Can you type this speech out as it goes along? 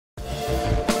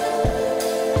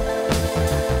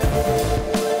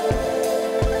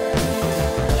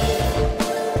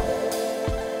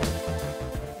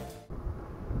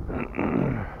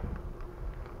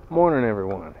morning,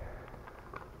 everyone.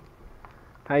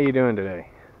 How you doing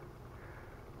today?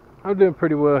 I'm doing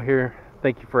pretty well here.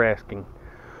 Thank you for asking.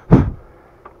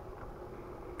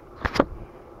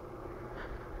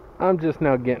 I'm just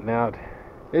now getting out.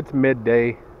 It's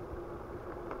midday.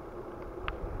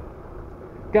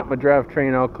 Got my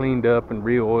drivetrain all cleaned up and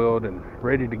re-oiled and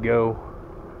ready to go.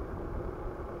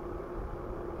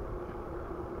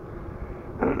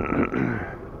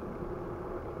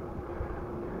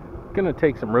 Gonna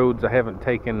take some roads I haven't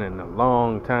taken in a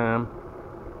long time.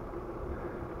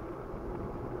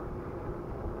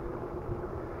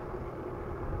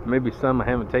 Maybe some I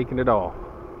haven't taken at all.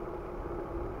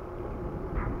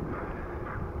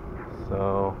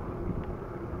 So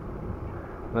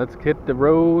let's hit the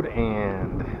road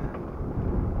and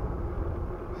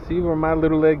see where my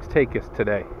little legs take us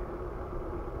today.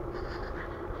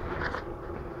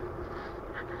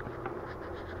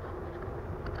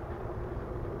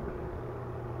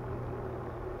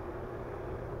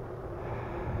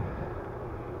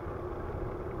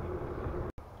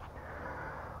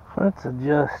 Let's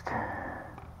adjust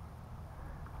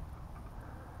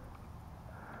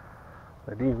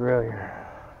the derailleur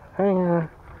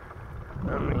hanger.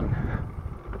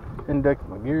 Index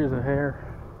my gears a hair.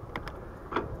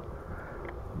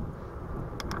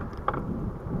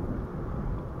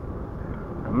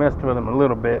 I messed with them a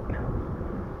little bit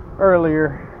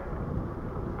earlier.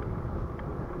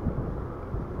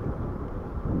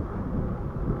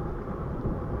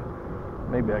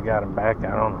 Maybe I got them back, I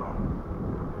don't know.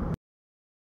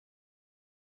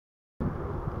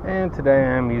 And today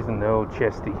I'm using the old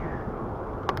chesty.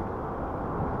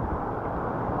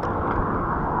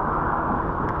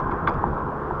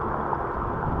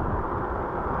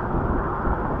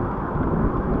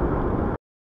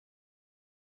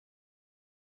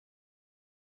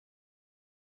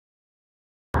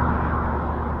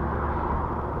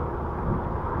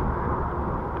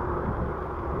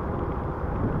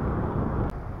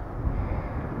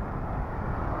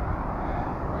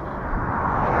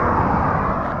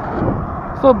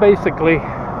 So basically,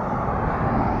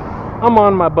 I'm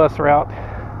on my bus route.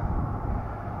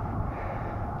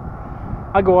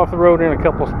 I go off the road in a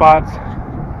couple spots,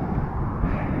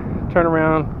 turn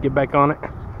around, get back on it,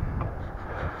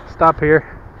 stop here.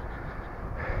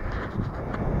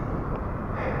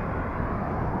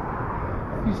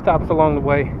 A few stops along the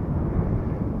way.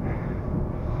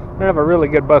 I have a really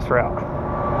good bus route.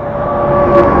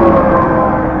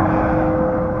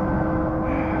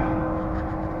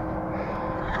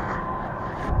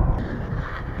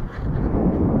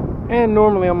 And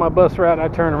normally on my bus route, I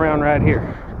turn around right here.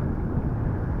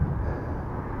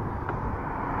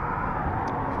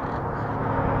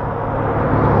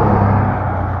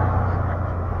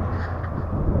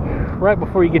 Right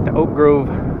before you get to Oak Grove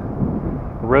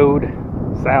Road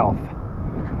South.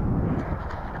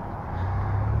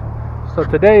 So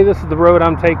today, this is the road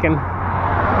I'm taking.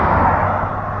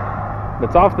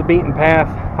 It's off the beaten path.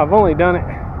 I've only done it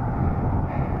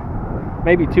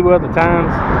maybe 2 other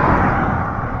times.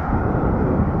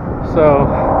 So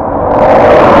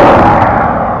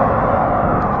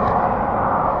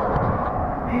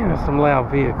man, there's some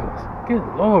loud vehicles. Good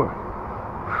Lord.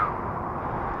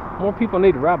 Whew. More people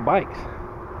need to ride bikes.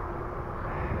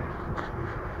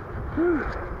 Whew.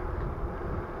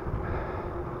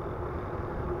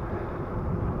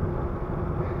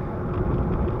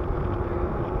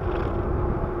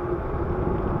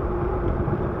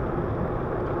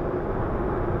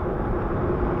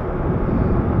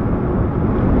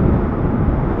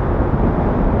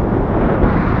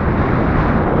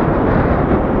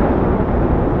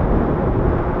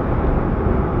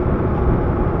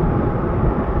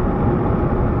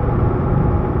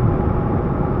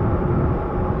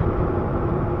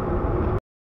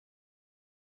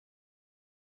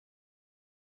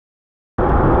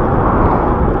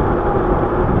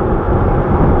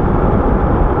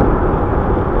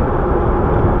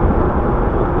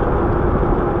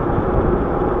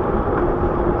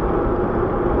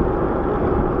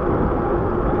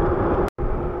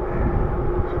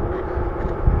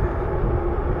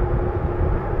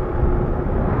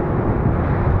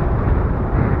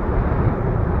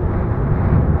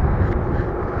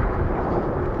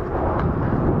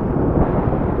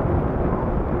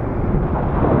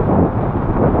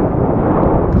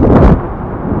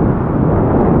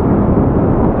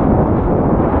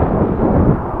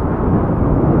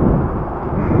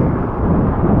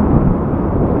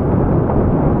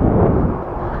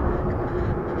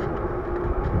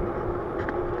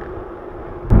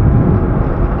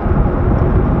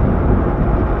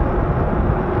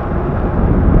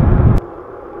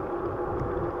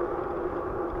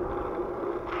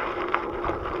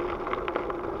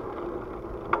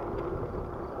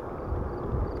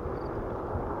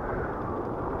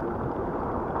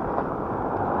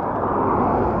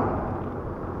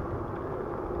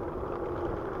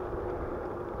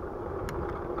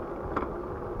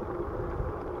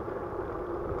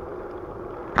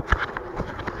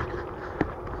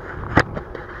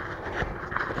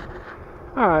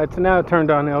 Alright, so now I turned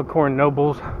on Elkhorn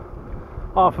Nobles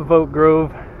off of Oak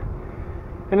Grove,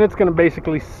 and it's going to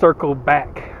basically circle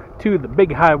back to the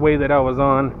big highway that I was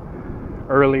on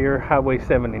earlier, Highway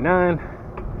 79.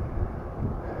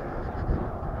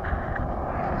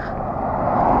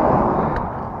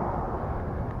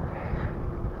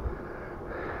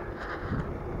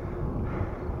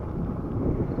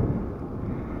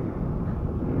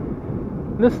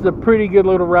 This is a pretty good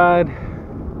little ride.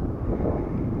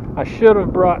 I should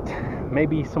have brought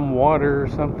maybe some water or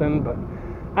something, but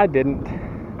I didn't.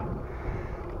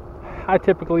 I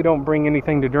typically don't bring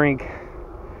anything to drink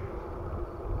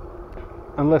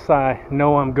unless I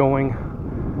know I'm going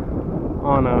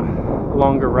on a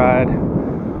longer ride,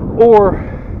 or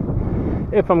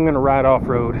if I'm going to ride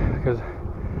off-road, because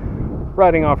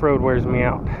riding off-road wears me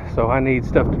out. So I need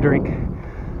stuff to drink,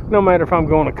 no matter if I'm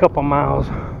going a couple miles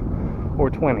or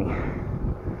 20.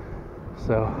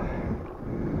 So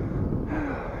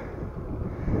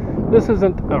this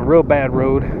isn't a real bad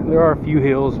road. There are a few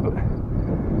hills, but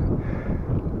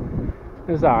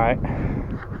it's alright.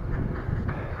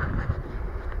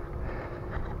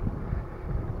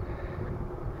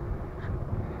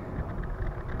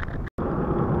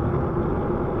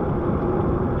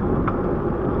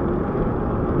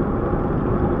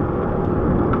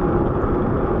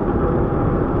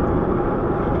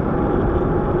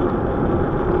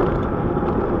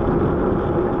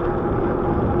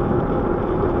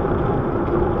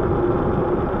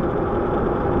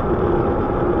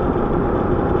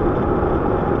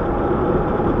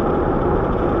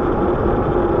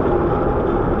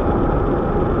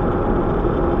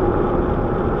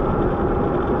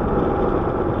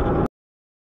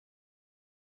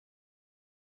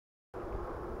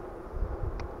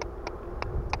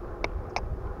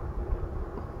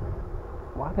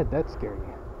 Why did that scare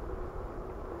you?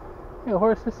 Hey,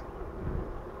 horses.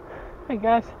 Hey,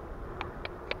 guys.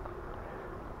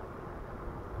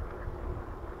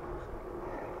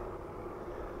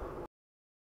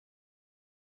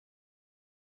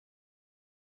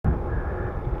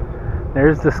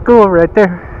 There's the school right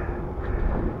there.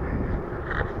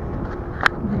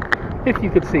 If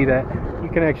you could see that, you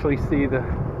can actually see the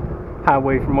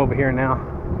highway from over here now.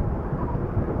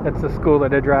 That's the school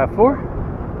that I drive for.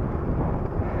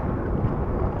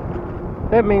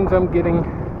 That means I'm getting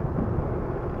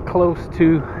close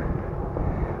to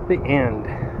the end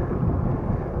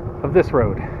of this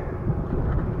road.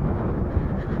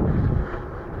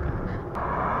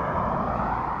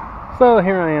 So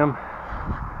here I am.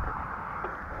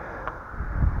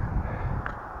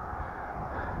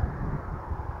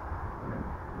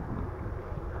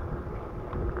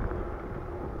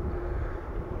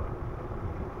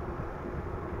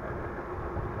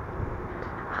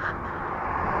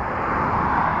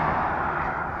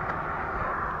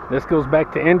 This goes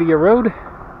back to India Road,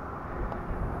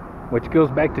 which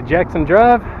goes back to Jackson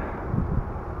Drive,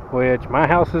 which my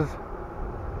house is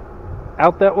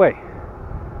out that way.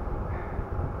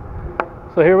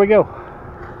 So here we go.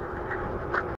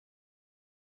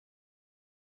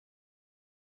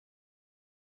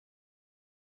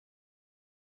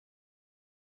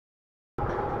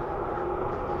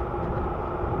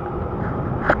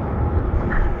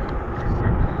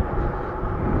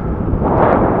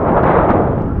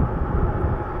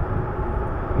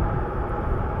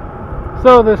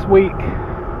 So this week,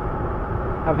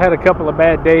 I've had a couple of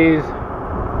bad days.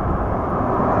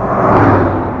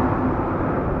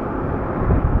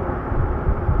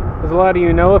 As a lot of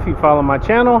you know, if you follow my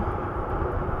channel,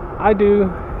 I do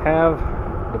have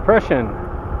depression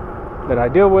that I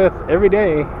deal with every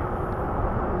day.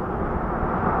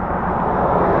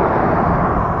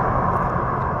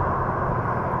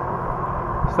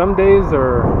 Some days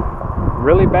are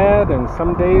really bad and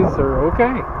some days are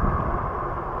okay.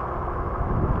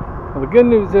 Well, the good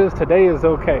news is today is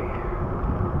okay.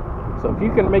 So if you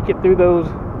can make it through those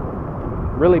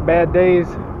really bad days,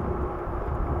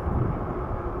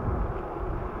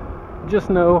 just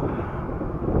know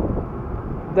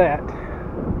that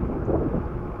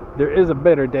there is a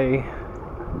better day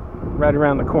right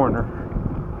around the corner.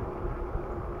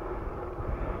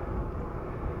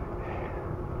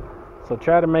 So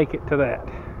try to make it to that.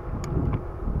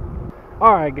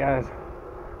 Alright guys,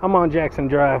 I'm on Jackson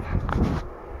Drive.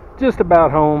 Just about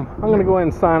home. I'm going to go ahead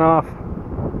and sign off.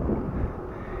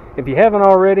 If you haven't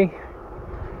already,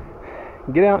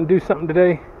 get out and do something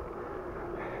today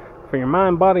for your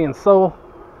mind, body, and soul.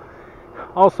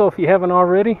 Also, if you haven't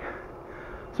already,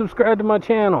 subscribe to my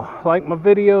channel, like my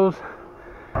videos,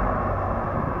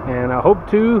 and I hope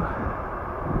to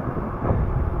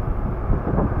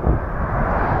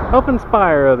help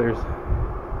inspire others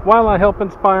while I help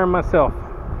inspire myself.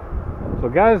 So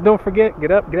guys, don't forget,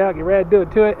 get up, get out, get rad, do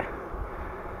it to it,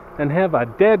 and have a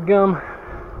dadgum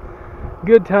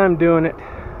good time doing it.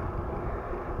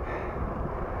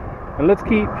 And let's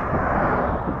keep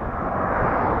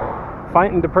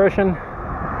fighting depression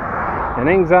and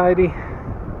anxiety.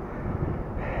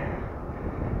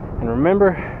 And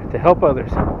remember to help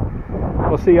others.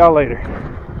 We'll see y'all later.